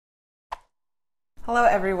Hello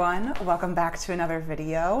everyone, welcome back to another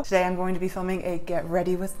video. Today I'm going to be filming a get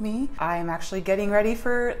ready with me. I am actually getting ready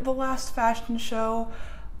for the last fashion show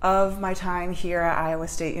of my time here at Iowa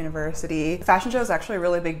State University. The fashion show is actually a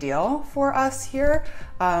really big deal for us here.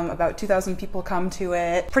 About 2,000 people come to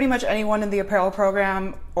it. Pretty much anyone in the apparel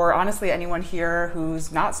program, or honestly anyone here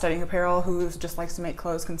who's not studying apparel, who just likes to make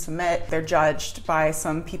clothes, can submit. They're judged by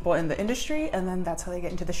some people in the industry, and then that's how they get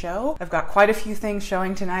into the show. I've got quite a few things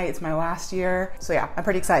showing tonight. It's my last year, so yeah, I'm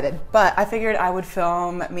pretty excited. But I figured I would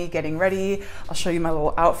film me getting ready. I'll show you my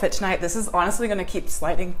little outfit tonight. This is honestly gonna keep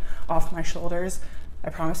sliding off my shoulders. I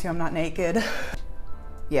promise you I'm not naked.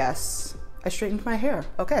 Yes, I straightened my hair.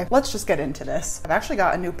 Okay, let's just get into this. I've actually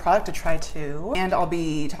got a new product to try too, and I'll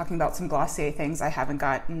be talking about some Glossier things I haven't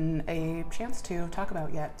gotten a chance to talk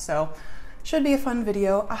about yet. So should be a fun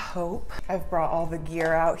video, I hope. I've brought all the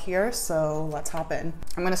gear out here, so let's hop in.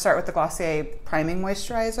 I'm gonna start with the Glossier Priming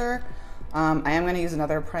Moisturizer. I am gonna use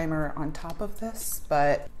another primer on top of this,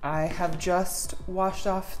 but I have just washed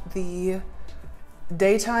off the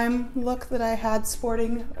daytime look that I had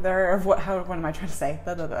sporting, what am I trying to say?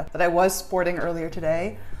 That I was sporting earlier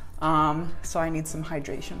today. So I need some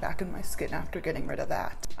hydration back in my skin after getting rid of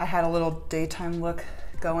that. I had a little daytime look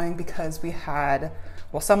going because we had,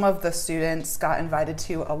 well, some of the students got invited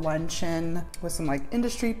to a luncheon with some like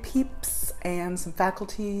industry peeps and some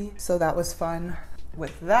faculty. So that was fun.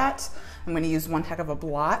 With that, I'm gonna use one heck of a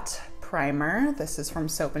blot primer. This is from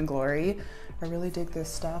Soap and Glory. I really dig this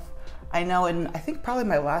stuff. I know I think probably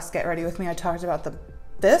my last Get Ready With Me, I talked about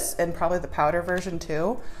this and probably the powder version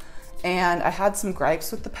too. And I had some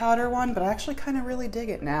gripes with the powder one, but I actually kind of really dig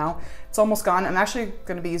it now. It's almost gone. I'm actually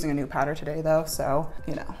gonna be using a new powder today though, so,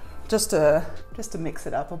 you know, just to mix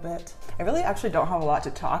it up a bit. I really actually don't have a lot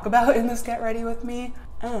to talk about in this Get Ready With Me.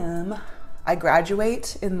 I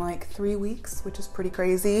graduate in like 3 weeks, which is pretty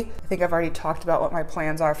crazy. I think I've already talked about what my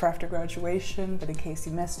plans are for after graduation, but in case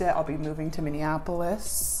you missed it, I'll be moving to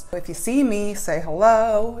Minneapolis. If you see me, say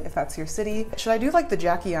hello, if that's your city. Should I do like the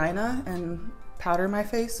Jackie Aina and powder my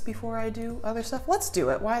face before I do other stuff? Let's do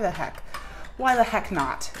it, why the heck? Why the heck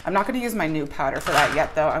not? I'm not gonna use my new powder for that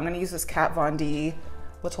yet though. I'm gonna use this Kat Von D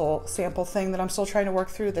little sample thing that I'm still trying to work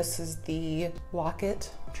through. This is the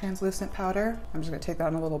Lock-It translucent powder. I'm just gonna take that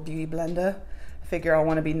in a little beauty blender. I figure I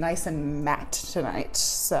wanna be nice and matte tonight,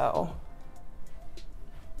 so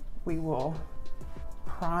we will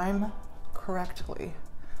prime correctly.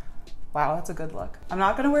 Wow, that's a good look. I'm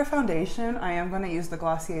not gonna wear foundation. I am gonna use the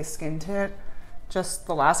Glossier Skin Tint. Just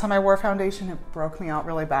the last time I wore foundation, it broke me out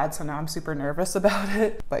really bad, so now I'm super nervous about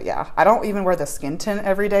it. But yeah, I don't even wear the skin tint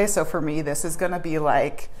every day, so for me, this is gonna be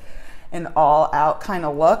like an all-out kind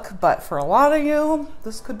of look, but for a lot of you,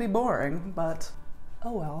 this could be boring, but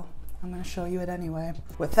oh well. I'm gonna show you it anyway.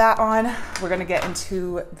 With that on, we're gonna get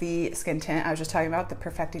into the skin tint. I was just talking about the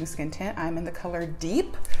Perfecting Skin Tint. I'm in the color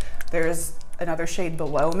Deep. There's another shade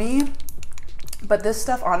below me, but this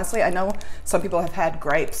stuff, honestly, I know some people have had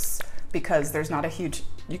gripes because there's not a huge,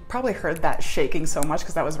 you probably heard that shaking so much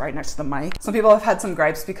because that was right next to the mic. Some people have had some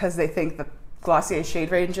gripes because they think the Glossier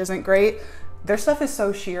shade range isn't great. Their stuff is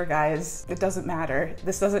so sheer, guys. It doesn't matter.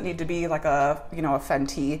 This doesn't need to be like a, you know, a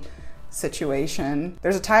Fenty situation.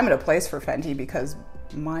 There's a time and a place for Fenty because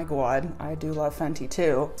my God, I do love Fenty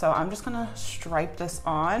too. So I'm just gonna stripe this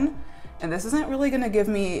on, and this isn't really gonna give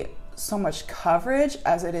me so much coverage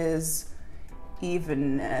as it is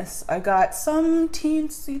evenness. I got some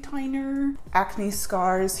teensy tiner acne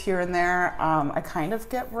scars here and there. I kind of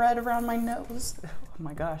get red around my nose. Oh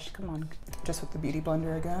my gosh, come on. Just with the Beauty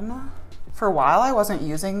Blender again. For a while, I wasn't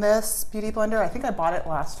using this Beauty Blender. I think I bought it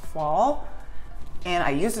last fall and I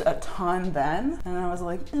used it a ton then. And I was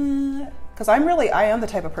like, because I am the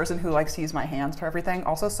type of person who likes to use my hands for everything.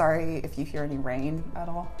 Also, sorry if you hear any rain at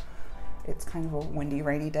all. It's kind of a windy,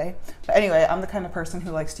 rainy day. But anyway, I'm the kind of person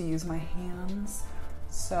who likes to use my hands.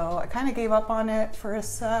 So I kind of gave up on it for a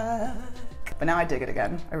sec. But now I dig it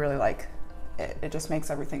again. I really like it. It just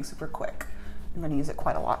makes everything super quick. I'm gonna use it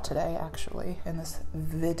quite a lot today, actually, in this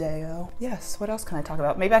video. Yes, what else can I talk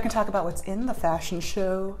about? Maybe I can talk about what's in the fashion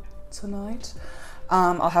show tonight.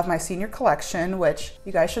 I'll have my senior collection, which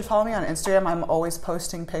you guys should follow me on Instagram. I'm always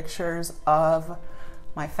posting pictures of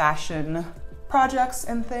my fashion projects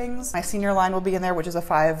and things. My senior line will be in there, which is a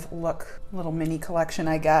 5-look little mini collection,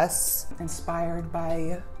 I guess, inspired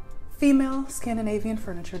by female Scandinavian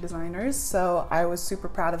furniture designers. So I was super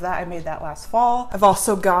proud of that. I made that last fall. I've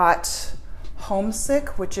also got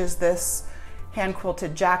Homesick, which is this hand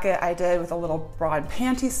quilted jacket I did with a little broad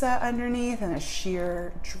panty set underneath and a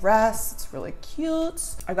sheer dress. It's really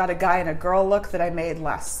cute. I got a guy and a girl look that I made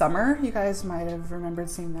last summer. You guys might have remembered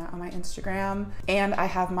seeing that on my Instagram. And I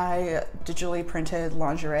have my digitally printed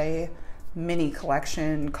lingerie mini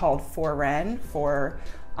collection called For Ren.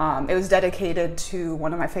 It was dedicated to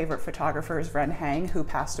one of my favorite photographers, Ren Hang, who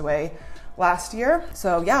passed away last year.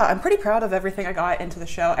 So yeah, I'm pretty proud of everything I got into the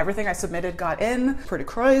show. Everything I submitted got in. Pretty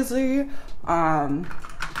crazy. So I'm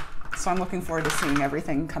looking forward to seeing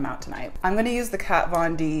everything come out tonight. I'm gonna use the Kat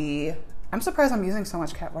Von D. I'm surprised I'm using so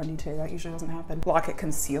much Kat Von D too. That usually doesn't happen. Block It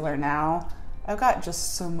Concealer now. I've got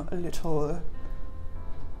just some little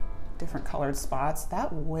different colored spots.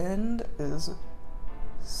 That wind is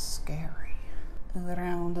scary.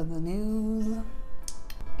 Around the nose.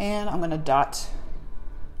 And I'm gonna dot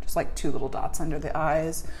just like 2 little dots under the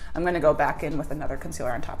eyes. I'm gonna go back in with another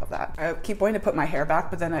concealer on top of that. I keep wanting to put my hair back,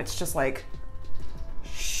 but then it's just like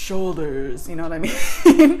shoulders, you know what I mean?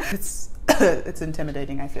 It's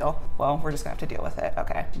intimidating, I feel. Well, we're just gonna have to deal with it.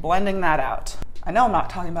 Okay, blending that out. I know I'm not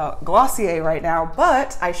talking about Glossier right now,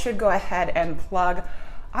 but I should go ahead and plug.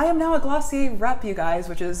 I am now a Glossier rep, you guys,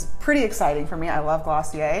 which is pretty exciting for me. I love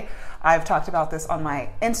Glossier. I've talked about this on my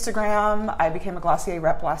Instagram. I became a Glossier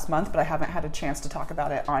rep last month, but I haven't had a chance to talk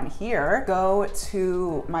about it on here. Go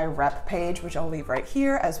to my rep page, which I'll leave right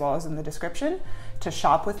here, as well as in the description, to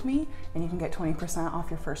shop with me, and you can get 20% off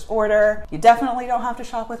your first order. You definitely don't have to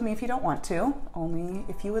shop with me if you don't want to, only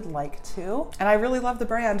if you would like to. And I really love the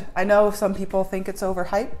brand. I know some people think it's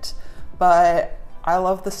overhyped, but I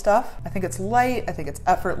love the stuff. I think it's light, I think it's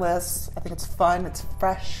effortless, I think it's fun, it's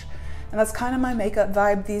fresh. And that's kind of my makeup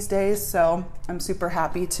vibe these days. So I'm super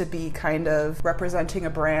happy to be kind of representing a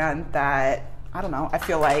brand that, I don't know, I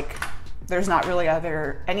feel like there's not really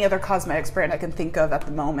any other cosmetics brand I can think of at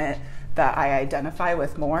the moment that I identify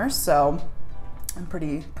with more. So I'm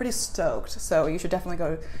pretty stoked. So you should definitely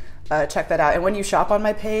go check that out. And when you shop on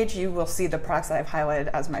my page, you will see the products that I've highlighted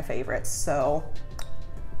as my favorites. So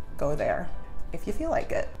go there if you feel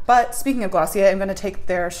like it. But speaking of Glossier, I'm gonna take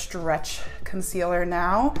their Stretch Concealer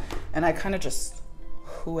now, and I kind of just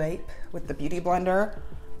wipe with the Beauty Blender,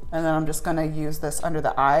 and then I'm just gonna use this under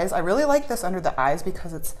the eyes. I really like this under the eyes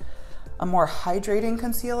because it's a more hydrating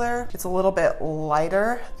concealer. It's a little bit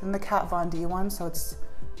lighter than the Kat Von D one, so it's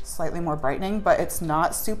slightly more brightening, but it's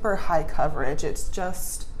not super high coverage. It's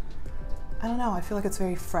just, I don't know, I feel like it's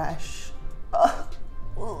very fresh.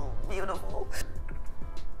 Oh, beautiful.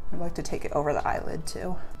 I'd like to take it over the eyelid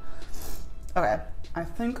too. Okay, I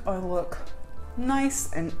think I look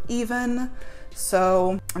nice and even.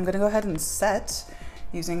 So I'm gonna go ahead and set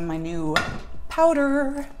using my new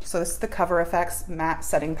powder. So this is the Cover FX Matte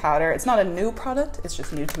Setting Powder. It's not a new product, it's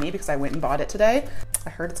just new to me because I went and bought it today. I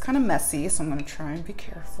heard it's kind of messy, so I'm gonna try and be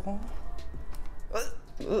careful.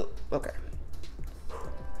 Okay.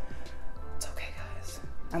 It's okay, guys.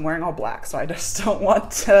 I'm wearing all black, so I just don't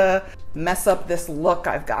want to mess up this look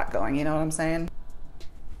I've got going, you know what I'm saying?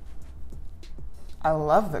 I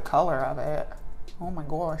love the color of it. Oh my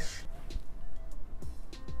gosh.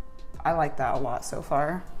 I like that a lot so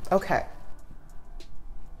far. Okay.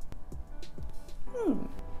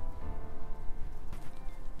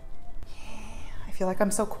 I feel like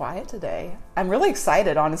I'm so quiet today. I'm really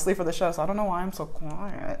excited, honestly, for the show, so I don't know why I'm so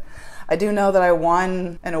quiet. I do know that I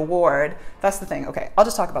won an award. That's the thing. Okay, I'll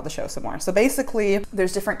just talk about the show some more. So basically,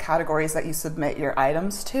 there's different categories that you submit your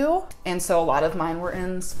items to. And so a lot of mine were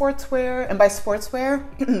in sportswear. And by sportswear,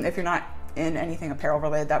 if you're not in anything apparel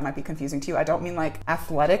related, that might be confusing to you. I don't mean like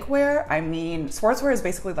athletic wear. I mean, sportswear is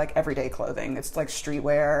basically like everyday clothing. It's like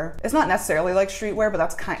streetwear. It's not necessarily like streetwear,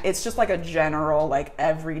 but it's just like a general like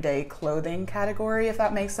everyday clothing category, if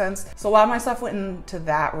that makes sense. So a lot of my stuff went into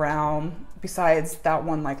that realm. Besides that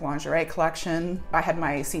one like lingerie collection, I had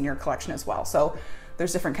my senior collection as well. So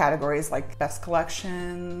there's different categories like best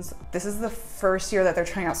collections. This is the first year that they're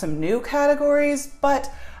trying out some new categories,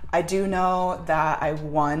 but I do know that I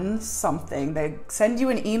won something. They send you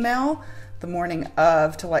an email the morning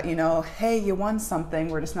of to let you know, hey, you won something.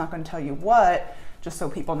 We're just not going to tell you what, just so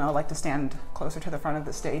people know like to stand closer to the front of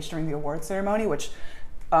the stage during the award ceremony, which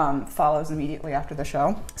follows immediately after the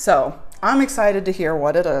show. So I'm excited to hear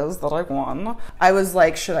what it is that I won. I was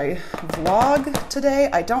like, should I vlog today?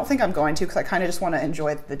 I don't think I'm going to because I kind of just want to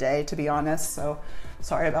enjoy the day, to be honest. So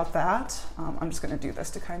sorry about that. I'm just gonna do this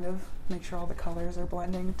to kind of make sure all the colors are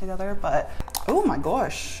blending together, but oh my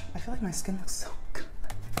gosh, I feel like my skin looks so good.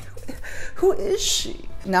 Who is she?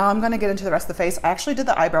 Now I'm gonna get into the rest of the face. I actually did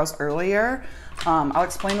the eyebrows earlier. I'll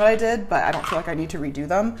explain what I did, but I don't feel like I need to redo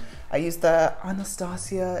them. I used the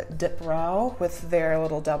Anastasia Dip Brow with their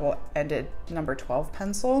little double-ended number 12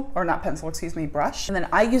 pencil, or not pencil, excuse me, brush. And then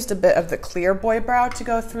I used a bit of the Clear Boy Brow to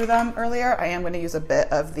go through them earlier. I am going to use a bit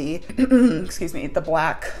of the, excuse me, the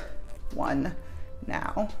black one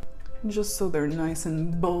now, just so they're nice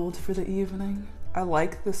and bold for the evening. I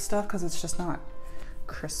like this stuff because it's just not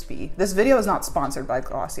crispy. This video is not sponsored by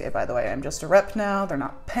Glossier, by the way. I'm just a rep now. They're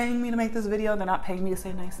not paying me to make this video. They're not paying me to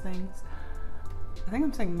say nice things. I think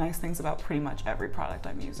I'm saying nice things about pretty much every product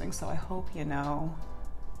I'm using, so I hope you know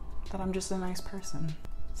that I'm just a nice person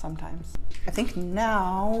sometimes. I think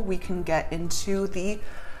now we can get into the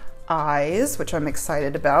eyes, which I'm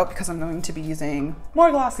excited about because I'm going to be using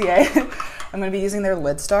more Glossier. I'm going to be using their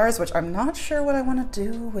lid stars, which I'm not sure what I want to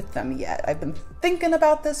do with them yet. I've been thinking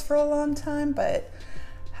about this for a long time, but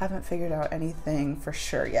haven't figured out anything for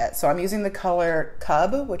sure yet. So I'm using the color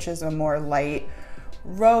Cub, which is a more light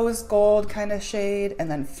rose gold kind of shade, and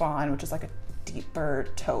then Fawn, which is like a deeper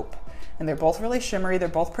taupe. And they're both really shimmery. They're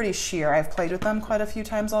both pretty sheer. I've played with them quite a few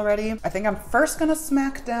times already. I think I'm first gonna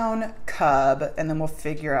smack down Cub, and then we'll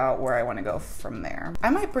figure out where I wanna go from there. I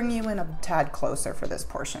might bring you in a tad closer for this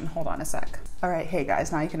portion. Hold on a sec. All right, hey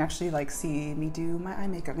guys, now you can actually like see me do my eye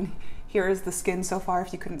makeup. And here is the skin so far,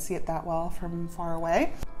 if you couldn't see it that well from far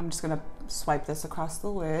away. I'm just gonna swipe this across the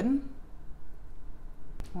lid.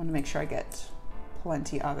 I wanna make sure I get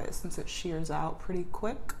plenty of it since it shears out pretty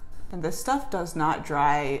quick. And this stuff does not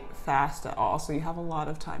dry fast at all, so you have a lot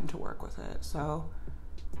of time to work with it. So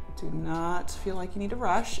do not feel like you need to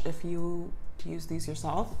rush if you use these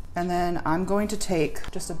yourself. And then I'm going to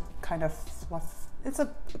take just a kind of fluff, it's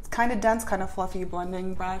kind of dense, kind of fluffy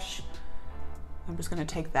blending brush. I'm just gonna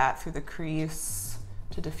take that through the crease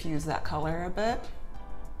to diffuse that color a bit,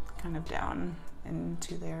 kind of down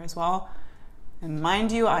into there as well. And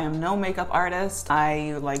mind you, I am no makeup artist.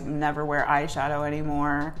 I like never wear eyeshadow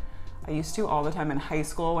anymore. I used to all the time in high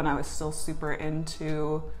school when I was still super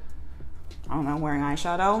into, I don't know, wearing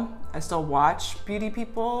eyeshadow. I still watch beauty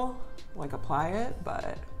people like apply it,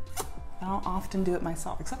 but I don't often do it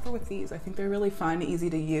myself, except for with these. I think they're really fun, easy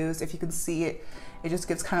to use. If you can see it, it just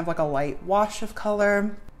gives kind of like a light wash of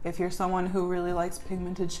color. If you're someone who really likes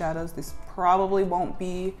pigmented shadows, this probably won't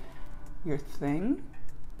be your thing.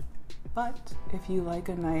 But if you like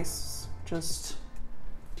a nice, just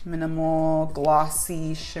minimal,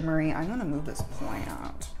 glossy, shimmery, I'm gonna move this point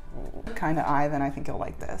out, kind of eye, then I think you'll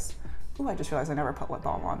like this. Ooh, I just realized I never put lip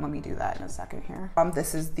balm on. Let me do that in a second here.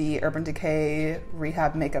 This is the Urban Decay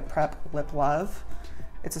Rehab Makeup Prep Lip Love.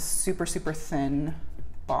 It's a super, super thin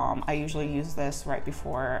balm. I usually use this right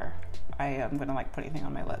before I am gonna like put anything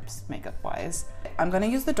on my lips, makeup wise. I'm gonna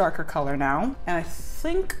use the darker color now, and I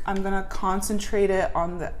think I'm gonna concentrate it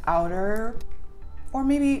on the outer, or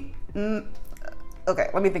maybe, okay,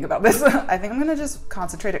 let me think about this. I think I'm gonna just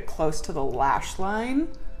concentrate it close to the lash line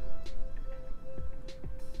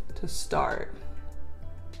to start.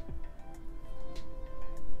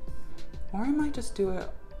 Or I might just do it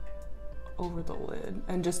over the lid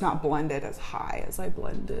and just not blend it as high as I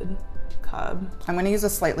blended Cub. I'm gonna use a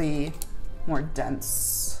slightly more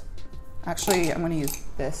dense, actually I'm gonna use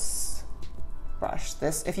this brush.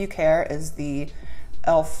 This, if you care, is the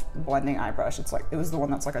e.l.f. blending eye brush. It's like, it was the one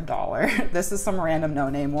that's like $1. This is some random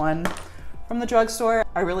no-name one from the drugstore.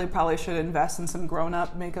 I really probably should invest in some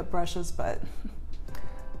grown-up makeup brushes, but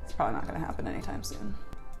it's probably not gonna happen anytime soon.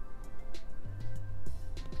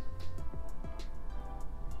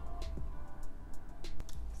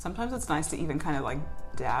 Sometimes it's nice to even kind of like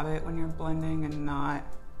dab it when you're blending and not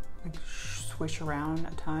like swish around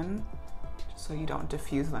a ton, just so you don't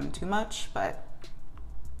diffuse them too much, but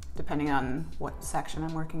depending on what section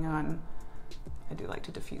I'm working on, I do like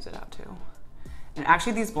to diffuse it out too. And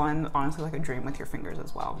actually these blend honestly like a dream with your fingers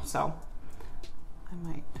as well, so I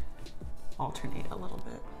might alternate a little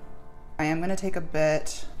bit. I am gonna take a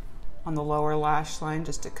bit on the lower lash line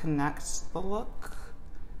just to connect the look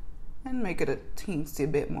and make it a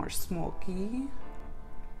teensy bit more smoky.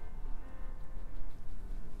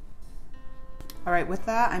 All right, with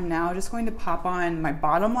that, I'm now just going to pop on my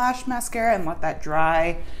bottom lash mascara and let that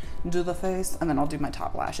dry, do the face, and then I'll do my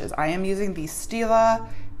top lashes. I am using the Stila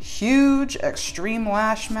Huge Extreme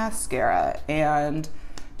Lash Mascara, and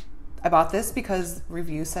I bought this because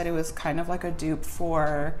reviews said it was kind of like a dupe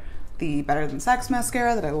for the Better Than Sex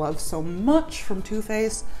mascara that I love so much from Too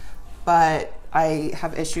Faced, but I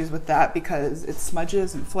have issues with that because it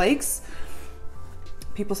smudges and flakes.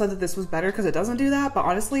 People said that this was better because it doesn't do that, but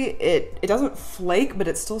honestly, it doesn't flake, but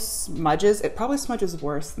it still smudges. It probably smudges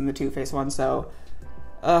worse than the Too Faced one, so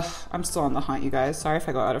I'm still on the hunt, you guys. Sorry if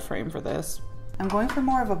I go out of frame for this. I'm going for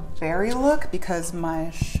more of a berry look because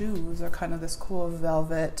my shoes are kind of this cool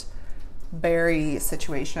velvet berry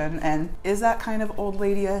situation. And is that kind of old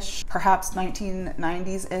lady-ish, perhaps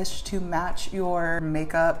 1990s-ish, to match your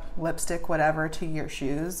makeup, lipstick, whatever to your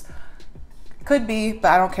shoes? Could be,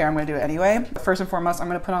 but I don't care, I'm gonna do it anyway. First and foremost, I'm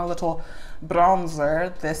gonna put on a little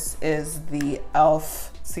bronzer. This is the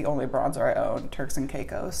e.l.f. It's the only bronzer I own, Turks and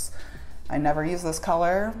Caicos. I never use this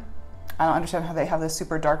color. I don't understand how they have this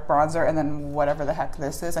super dark bronzer and then whatever the heck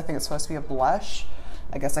this is. I think it's supposed to be a blush.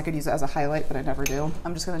 I guess I could use it as a highlight, but I never do.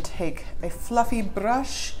 I'm just gonna take a fluffy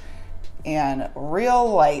brush and real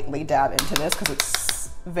lightly dab into this because it's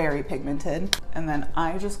very pigmented. And then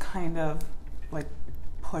I just kind of like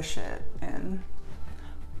push it in.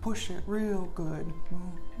 Push it real good.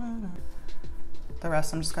 The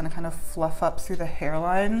rest I'm just gonna kind of fluff up through the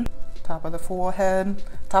hairline. Top of the forehead.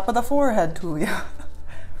 Top of the forehead to you.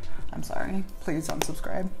 I'm sorry, please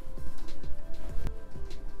unsubscribe.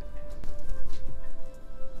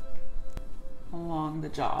 Along the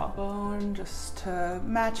jawbone, just to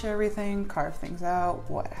match everything, carve things out,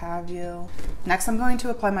 what have you. Next, I'm going to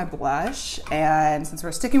apply my blush, and since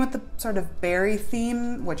we're sticking with the sort of berry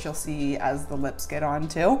theme, which you'll see as the lips get on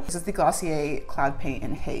too, this is the Glossier Cloud Paint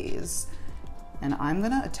in Haze. And I'm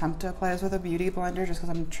gonna attempt to apply this with a beauty blender just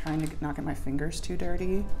because I'm trying to not get my fingers too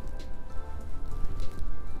dirty.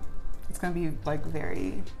 It's gonna be like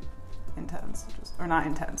very intense, or not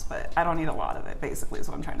intense, but I don't need a lot of it, basically is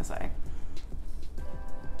what I'm trying to say.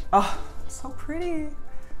 Oh, so pretty.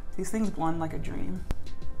 These things blend like a dream.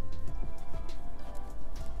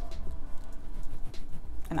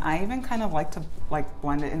 And I even kind of like to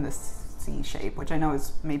blend it in this C shape, which I know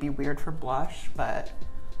is maybe weird for blush, but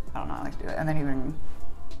I don't know, I like to do it. And then even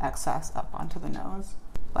excess up onto the nose.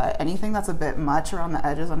 But anything that's a bit much around the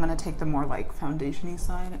edges, I'm gonna take the more like foundation-y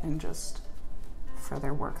side and just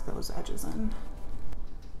further work those edges in.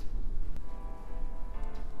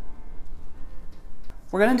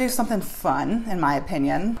 We're gonna do something fun, in my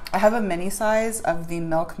opinion. I have a mini size of the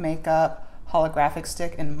Milk Makeup holographic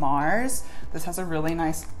stick in Mars. This has a really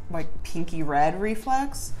nice like pinky red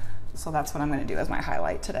reflex. So that's what I'm gonna do as my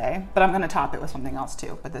highlight today. But I'm gonna top it with something else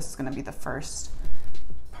too, but this is gonna be the first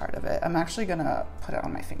part of it. I'm actually gonna put it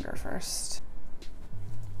on my finger first.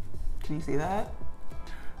 Can you see that?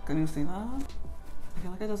 Can you see that? I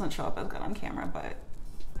feel like it doesn't show up as good on camera, but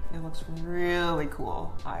it looks really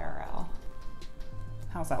cool IRL.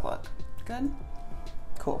 How's that look? Good?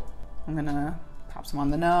 Cool. I'm gonna pop some on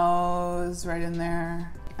the nose, right in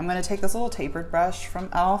there. I'm gonna take this little tapered brush from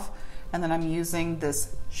e.l.f. and then I'm using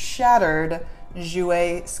this shattered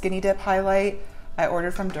Jouer Skinny Dip highlight I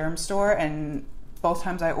ordered from Derm Store, and both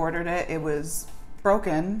times I ordered it, it was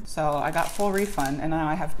broken, so I got full refund, and now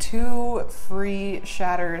I have 2 free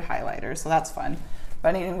shattered highlighters, so that's fun.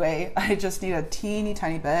 But anyway, I just need a teeny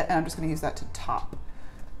tiny bit, and I'm just gonna use that to top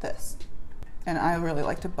this. And I really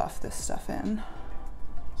like to buff this stuff in.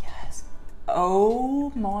 Yes.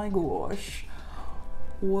 Oh my gosh.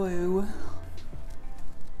 Whoa.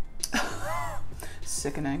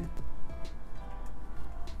 Sickening.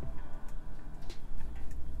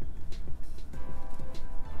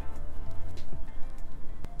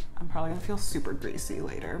 I'm probably gonna feel super greasy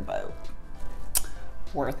later, but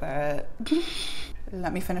worth it.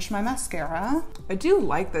 Let me finish my mascara. I do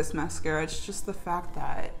like this mascara, it's just the fact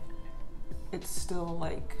that it's still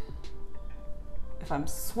like, if I'm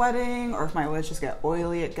sweating or if my lids just get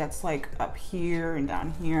oily, it gets like up here and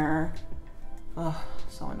down here. Ugh,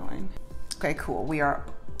 so annoying. Okay, cool. We are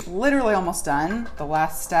literally almost done. The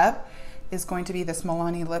last step is going to be this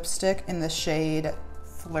Milani lipstick in the shade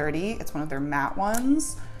Flirty. It's one of their matte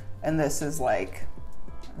ones. And this is like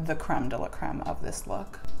the creme de la creme of this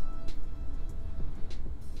look.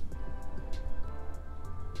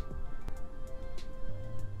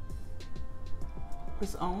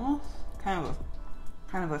 It's almost kind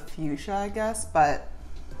of a fuchsia, I guess, but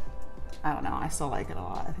I don't know, I still like it a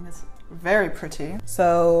lot. I think it's very pretty.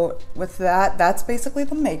 So with that, that's basically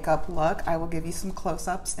the makeup look. I will give you some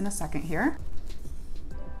close-ups in a second here.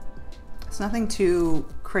 It's nothing too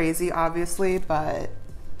crazy, obviously, but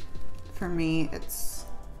for me, it's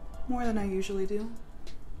more than I usually do.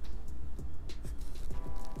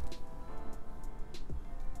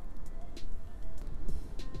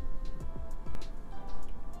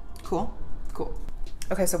 Cool, cool.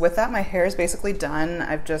 Okay, so with that, my hair is basically done.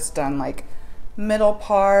 I've just done like middle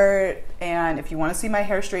part, and if you want to see my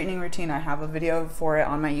hair straightening routine, I have a video for it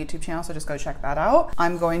on my YouTube channel, so just go check that out.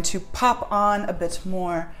 I'm going to pop on a bit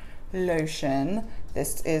more lotion.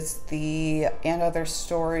 This is the And Other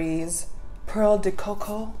Stories Pearl de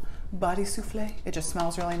Coco Body Souffle. It just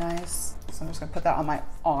smells really nice. So I'm just gonna put that on my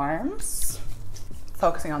arms,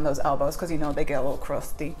 focusing on those elbows because you know they get a little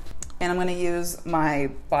crusty. And I'm gonna use my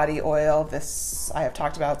body oil. This I have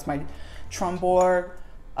talked about, it's my Tromborg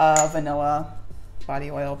vanilla body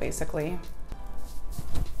oil basically.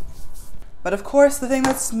 But of course, the thing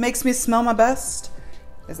that makes me smell my best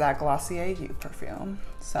is that Glossier You perfume.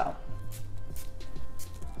 So,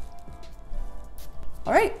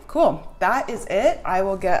 all right, cool. That is it. I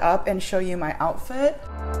will get up and show you my outfit.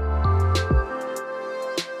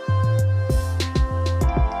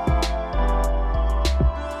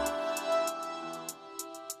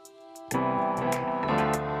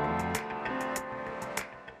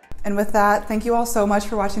 And with that, thank you all so much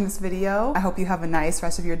for watching this video. I hope you have a nice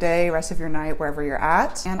rest of your day, rest of your night, wherever you're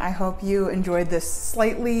at. And I hope you enjoyed this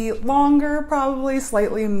slightly longer, probably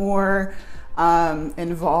slightly more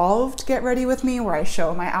involved get ready with me, where I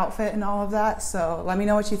show my outfit and all of that. So let me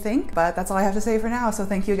know what you think, but that's all I have to say for now. So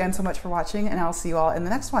thank you again so much for watching, and I'll see you all in the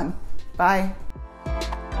next one. Bye.